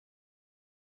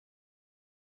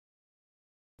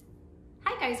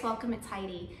guys, welcome. It's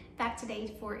Heidi back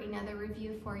today for another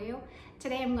review for you.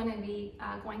 Today I'm going to be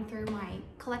going through my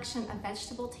collection of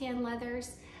vegetable tan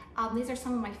leathers. These are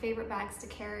some of my favorite bags to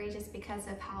carry just because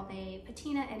of how they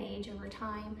patina and age over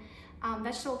time.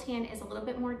 Vegetable tan is a little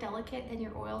bit more delicate than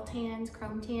your oil tans,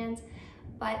 chrome tans,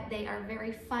 but they are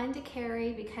very fun to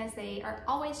carry because they are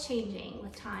always changing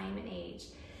with time and age.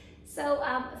 So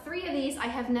 3 of these I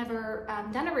have never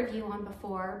done a review on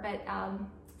before, but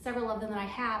several of them that I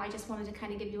have, I just wanted to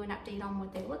kind of give you an update on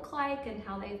what they look like and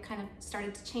how they've kind of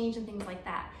started to change and things like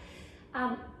that.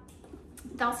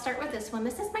 I'll start with this one.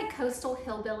 This is my Coastal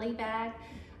Hillbilly bag.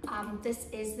 This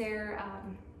is their,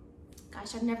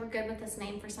 gosh, I'm never good with this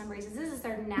name for some reason. This is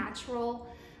their natural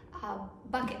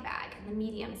bucket bag in the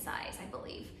medium size, I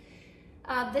believe.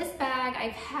 This bag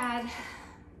I've had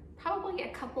probably a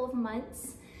couple of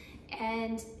months,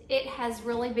 and it has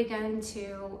really begun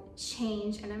to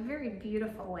change in a very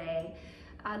beautiful way.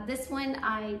 This one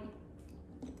I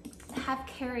have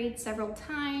carried several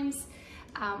times,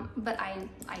 but I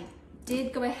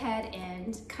did go ahead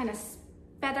and kind of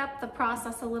sped up the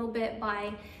process a little bit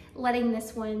by letting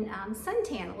this one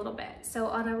suntan a little bit. So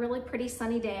on a really pretty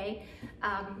sunny day,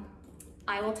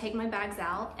 I will take my bags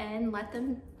out and let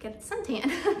them get suntan.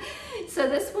 So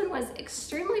this one was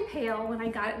extremely pale when I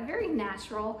got it, very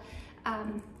natural.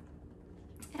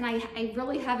 And I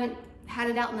really haven't had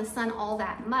it out in the sun all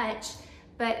that much,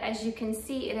 but as you can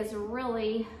see, it has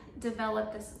really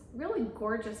developed this really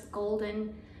gorgeous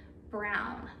golden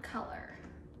brown color.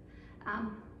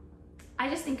 I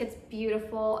just think it's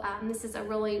beautiful. This is a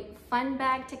really fun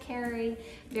bag to carry,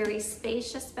 very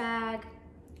spacious bag.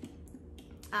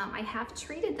 I have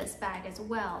treated this bag as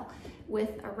well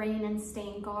with a rain and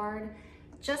stain guard,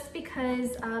 just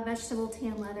because vegetable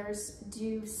tan leathers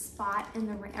do spot in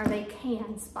the rain, or they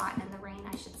can spot in the rain,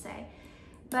 I should say.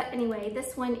 But anyway,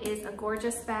 this one is a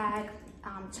gorgeous bag.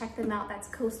 Check them out. That's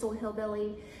Coastal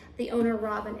Hillbilly. The owner,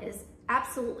 Robin, is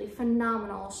absolutely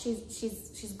phenomenal.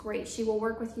 She's great. She will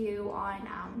work with you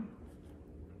on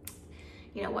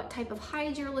you know, what type of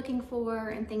hide you're looking for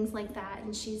and things like that.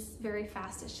 And she's very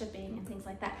fast at shipping and things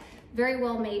like that. Very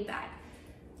well made bag.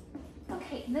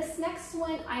 Okay, this next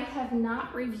one I have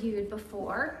not reviewed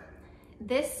before.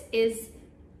 This is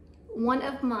one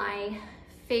of my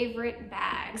favorite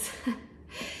bags.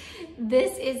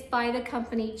 This is by the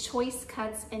company Choice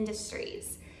Cuts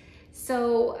Industries.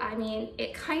 So, I mean,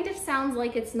 it kind of sounds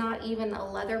like it's not even a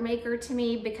leather maker to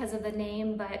me because of the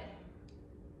name, but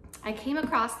I came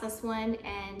across this one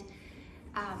and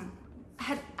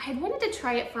I had wanted to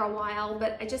try it for a while,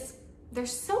 but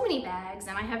there's so many bags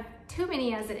and I have too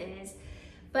many as it is.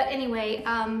 But anyway,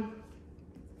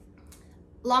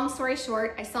 long story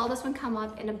short, I saw this one come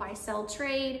up in a buy-sell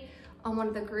trade on one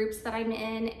of the groups that I'm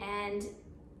in, and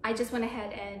I just went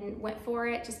ahead and went for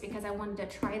it just because I wanted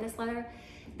to try this leather.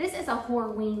 This is a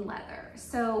Horween leather.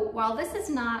 So while this is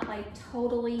not like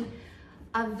totally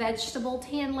a vegetable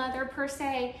tan leather per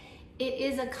se, it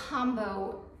is a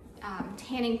combo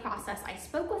tanning process. I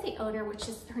spoke with the owner,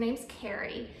 her name's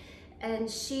Carrie, and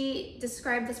she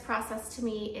described this process to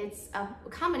me. It's a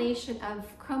combination of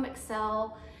chrome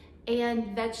excel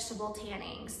and vegetable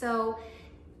tanning. So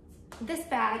this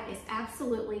bag is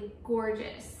absolutely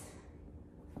gorgeous.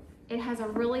 It has a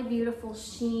really beautiful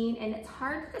sheen, and it's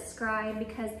hard to describe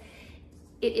because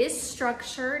it is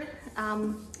structured.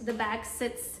 The bag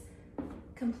sits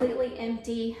completely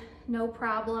empty, no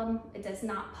problem. It does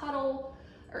not puddle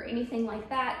or anything like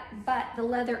that, but the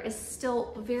leather is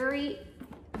still very,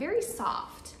 very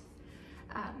soft.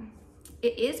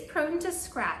 It is prone to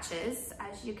scratches,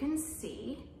 as you can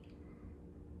see,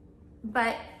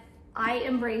 but I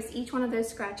embrace each one of those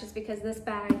scratches because this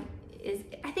bag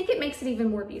I think it makes it even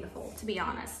more beautiful, to be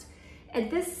honest. And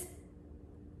this,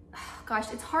 oh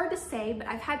gosh, it's hard to say, but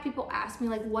I've had people ask me,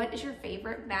 like, what is your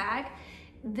favorite bag?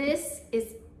 This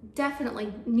is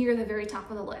definitely near the very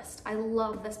top of the list. I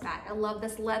love this bag. I love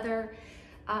this leather.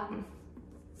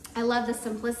 I love the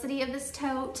simplicity of this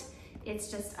tote. It's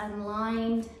just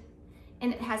unlined,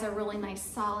 and it has a really nice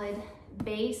solid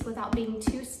base without being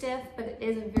too stiff, but it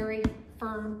is a very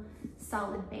firm,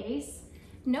 solid base.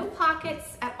 No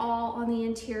pockets at all on the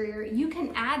interior. You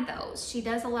can add those. She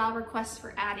does allow requests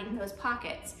for adding those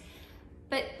pockets,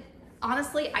 but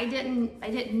honestly, I didn't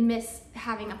miss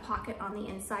having a pocket on the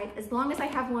inside. As long as I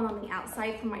have one on the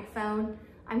outside for my phone,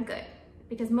 I'm good,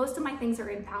 because most of my things are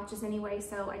in pouches anyway,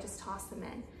 so I just toss them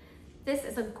in. This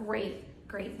is a great,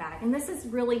 great bag, and this is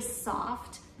really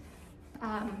soft.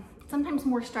 Sometimes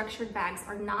more structured bags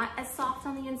are not as soft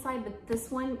on the inside, but this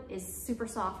one is super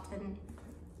soft and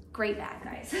great bag,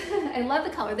 guys. I love the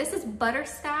color. This is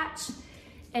Butterscotch,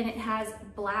 and it has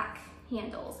black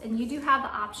handles, and you do have the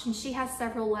option. She has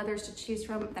several leathers to choose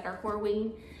from that are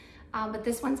Horween, but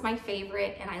this one's my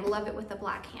favorite, and I love it with the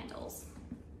black handles.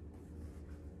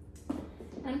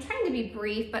 And I'm trying to be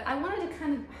brief, but I wanted to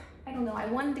kind of, I don't know, I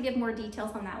wanted to give more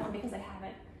details on that one because I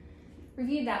haven't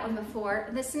reviewed that one before.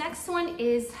 This next one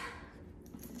is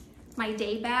my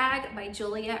day bag by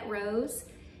Juliette Rose.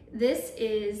 This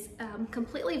is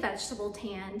completely vegetable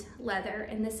tanned leather,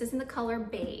 and this is in the color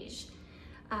beige.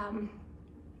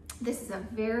 This is a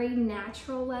very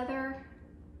natural leather,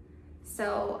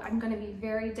 so I'm going to be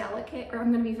very delicate, or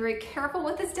I'm going to be very careful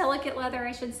with this delicate leather,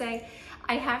 I should say.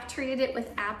 I have treated it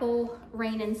with apple,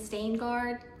 rain, and stain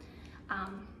guard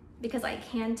because I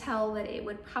can tell that it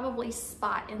would probably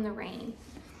spot in the rain.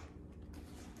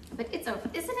 But isn't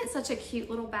it such a cute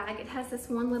little bag? It has this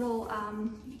one little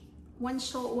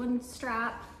one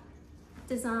strap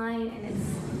design, and it's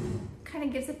kind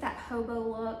of gives it that hobo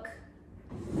look.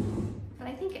 But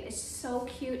I think it is so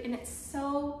cute, and it's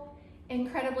so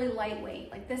incredibly lightweight.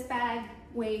 Like, this bag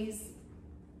weighs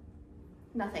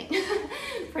nothing.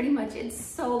 Pretty much, it's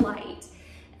so light.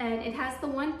 And it has the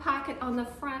one pocket on the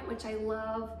front, which I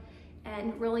love,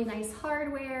 and really nice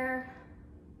hardware.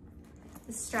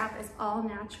 The strap is all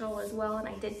natural as well, and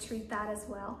I did treat that as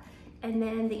well. And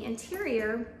then the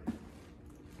interior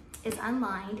is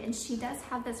unlined, and she does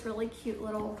have this really cute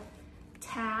little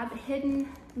tab, hidden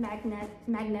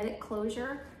magnetic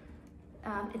closure.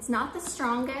 It's not the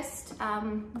strongest,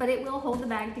 but it will hold the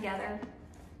bag together.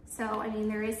 So, I mean,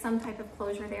 there is some type of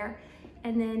closure there.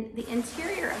 And then the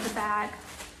interior of the bag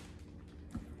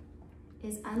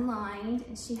is unlined,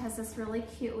 and she has this really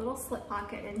cute little slip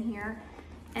pocket in here.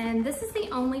 And this is the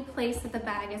only place that the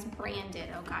bag is branded.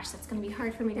 Oh gosh, that's gonna be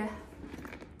hard for me to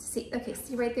see. Okay,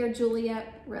 see right there,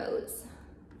 Juliette Rose.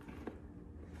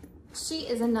 She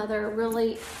is another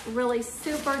really, really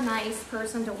super nice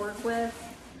person to work with.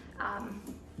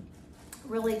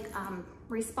 Really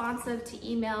responsive to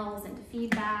emails and to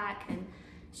feedback, and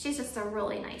she's just a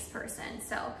really nice person.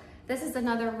 So this is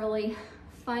another really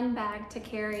fun bag to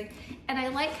carry. And I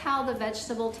like how the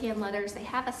vegetable tan leathers, they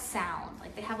have a sound,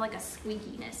 like they have like a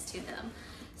squeakiness to them.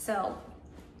 So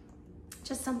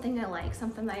just something I like,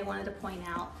 something that I wanted to point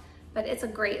out, but it's a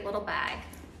great little bag.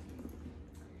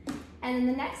 And then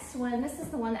the next one, this is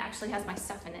the one that actually has my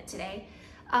stuff in it today.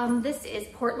 This is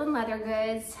Portland Leather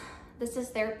Goods. This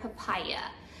is their Papaya.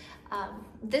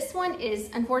 This one is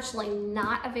unfortunately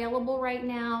not available right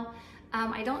now.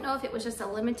 I don't know if it was just a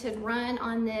limited run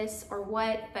on this or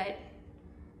what,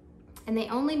 and they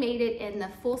only made it in the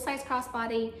full-size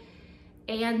crossbody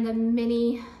and the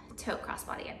mini tote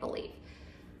crossbody, I believe.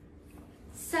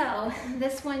 So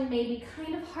this one may be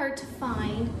kind of hard to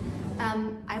find.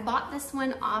 I bought this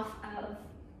one off of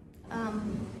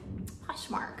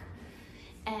Poshmark,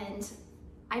 and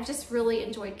I've just really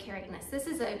enjoyed carrying this. This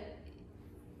is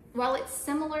while it's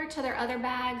similar to their other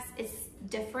bags, it's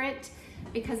different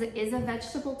because it is a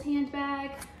vegetable tanned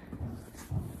bag.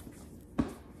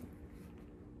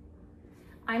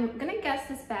 I'm gonna guess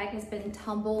this bag has been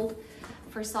tumbled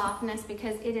for softness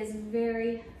because it is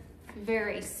very,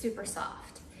 very super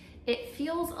soft. It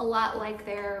feels a lot like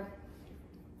their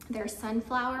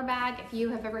sunflower bag. If you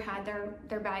have ever had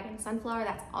their bag in sunflower,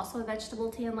 that's also a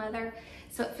vegetable tan leather.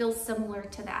 So it feels similar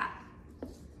to that.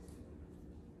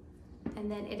 And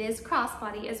then it is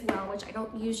crossbody as well, which I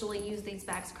don't usually use these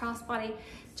bags crossbody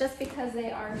just because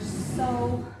they are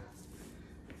so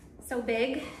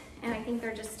big, and I think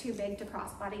they're just too big to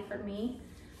crossbody for me.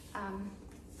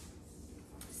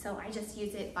 So I just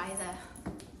use it by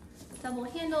the double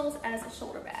handles as a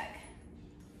shoulder bag.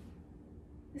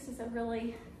 This is a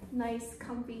really nice,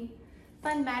 comfy,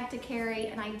 fun bag to carry,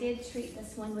 and I did treat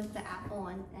this one with the apple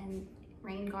and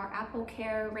rain guard, apple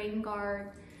care, rain guard,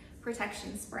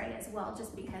 protection spray as well,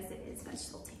 just because it is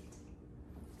vegetable tanned.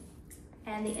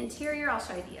 And the interior, I'll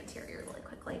show you the interior really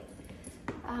quickly.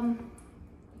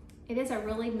 It is a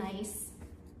really nice,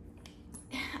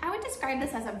 I would describe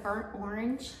this as a burnt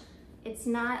orange. It's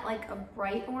not like a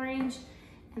bright orange,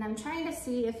 and I'm trying to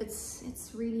see if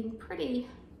it's reading pretty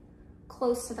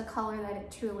close to the color that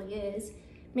it truly is.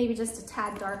 Maybe just a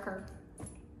tad darker,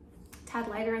 tad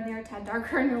lighter in there, a tad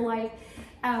darker in real life.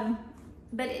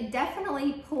 But it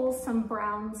definitely pulls some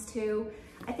browns too.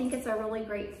 I think it's a really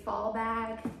great fall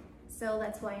bag. So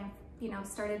that's why I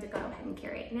started to go ahead and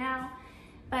carry it now.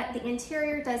 But the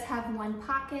interior does have one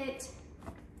pocket,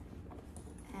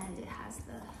 and it has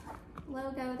the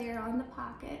logo there on the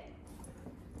pocket.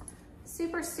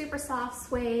 Super, super soft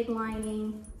suede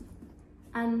lining,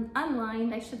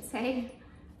 unlined, I should say,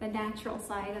 the natural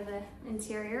side of the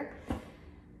interior.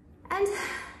 And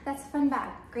That's a fun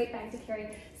bag, great bag to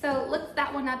carry. So look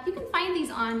that one up. You can find these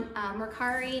on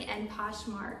Mercari and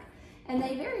Poshmark, and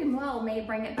they very well may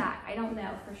bring it back. I don't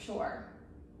know for sure.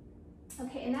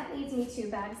 Okay, and that leads me to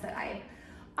bags that I've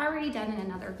already done in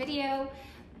another video,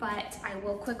 but I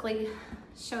will quickly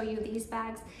show you these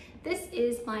bags. This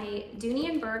is my Dooney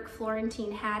and Bourke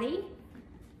Florentine Hattie,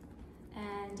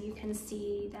 and you can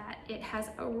see that it has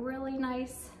a really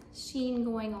nice sheen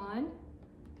going on.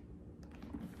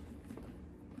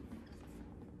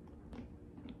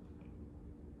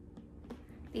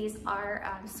 These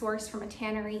are sourced from a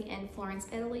tannery in Florence,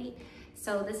 Italy.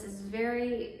 So this is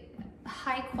very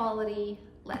high quality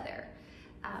leather.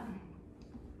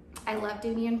 I love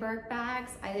Dooney and Bourke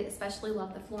bags. I especially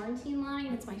love the Florentine line.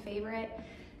 It's my favorite.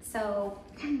 So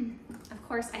of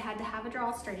course I had to have a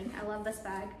drawstring. I love this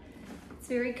bag. It's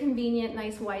very convenient,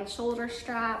 nice wide shoulder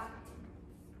strap.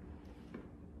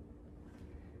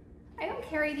 I don't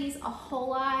carry these a whole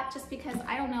lot just because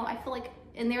I don't know, I feel like,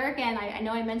 and there again, I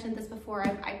know I mentioned this before,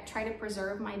 I try to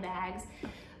preserve my bags,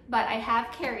 but I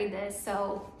have carried this,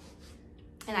 so,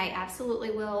 and I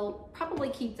absolutely will probably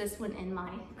keep this one in my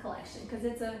collection because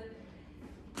it's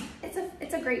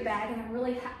a great bag, and I'm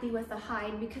really happy with the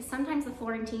hide because sometimes the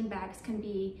Florentine bags can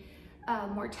be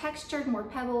more textured, more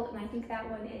pebbled, and I think that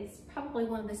one is probably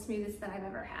one of the smoothest that I've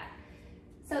ever had.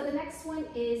 So the next one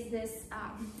is this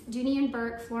Dooney and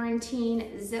Bourke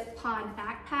Florentine Zip Pod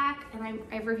backpack, and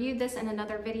I've reviewed this in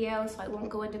another video, so I won't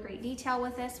go into great detail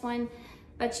with this one,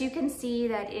 but you can see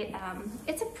that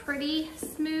it's a pretty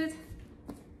smooth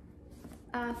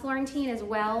Florentine as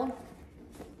well.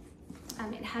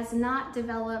 It has not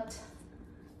developed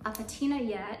a patina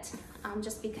yet,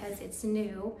 just because it's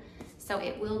new, so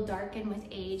it will darken with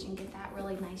age and get that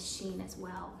really nice sheen as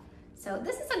well. So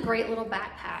this is a great little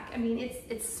backpack. I mean,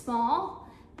 it's small,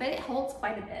 but it holds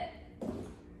quite a bit.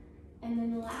 And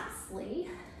then lastly,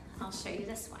 I'll show you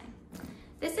this one.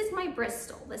 This is my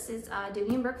Bristol. This is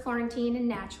Dooney and Bourke Florentine and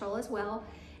natural as well.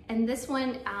 And this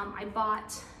one I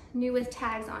bought new with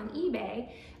tags on eBay,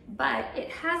 but it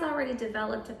has already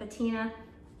developed a patina.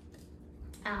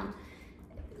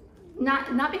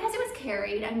 Not because it was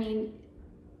carried. I mean,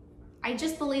 I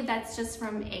just believe that's just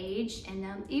from age and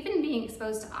even being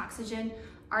exposed to oxygen,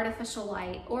 artificial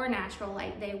light, or natural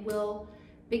light, they will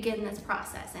begin this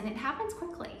process, and it happens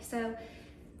quickly. So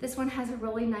this one has a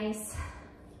really nice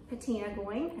patina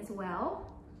going as well.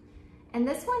 And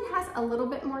this one has a little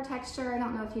bit more texture. I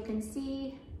don't know if you can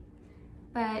see,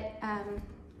 but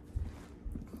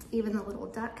even the little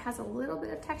duck has a little bit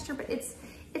of texture, but it's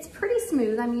pretty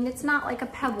smooth. I mean, it's not like a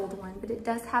pebbled one, but it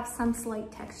does have some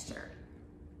slight texture.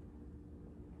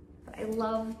 I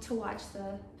love to watch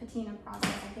the patina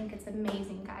process. I think it's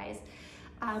amazing, guys.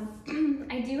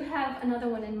 I do have another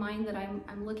one in mind that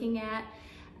I'm looking at.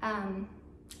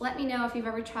 Let me know if you've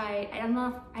ever tried, I don't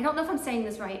know if I'm saying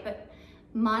this right, but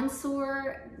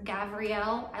Monsieur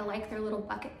Gabrielle. I like their little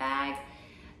bucket bag.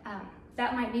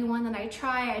 That might be one that I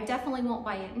try. I definitely won't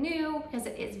buy it new because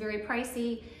it is very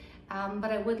pricey, but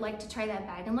I would like to try that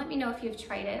bag. And let me know if you've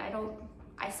tried it.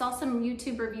 I saw some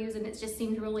YouTube reviews and it just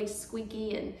seemed really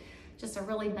squeaky and just a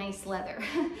really nice leather.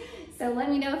 So let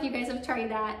me know if you guys have tried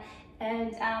that.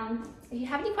 And if you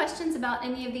have any questions about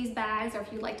any of these bags, or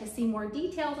if you'd like to see more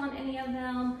details on any of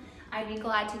them, I'd be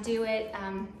glad to do it.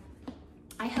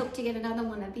 I hope to get another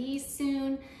one of these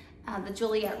soon. The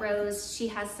Juliette Rose, she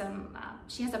has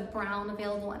a brown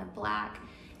available and a black.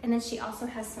 And then she also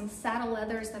has some saddle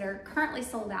leathers that are currently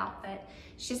sold out, but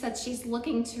she said she's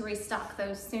looking to restock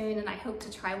those soon, and I hope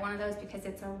to try one of those because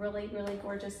it's a really, really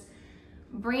gorgeous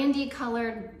brandy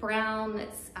colored brown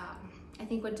that's I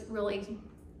think would really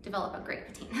develop a great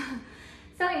patina.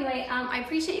 So anyway, I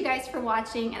appreciate you guys for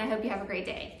watching, and I hope you have a great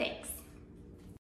day. Thanks.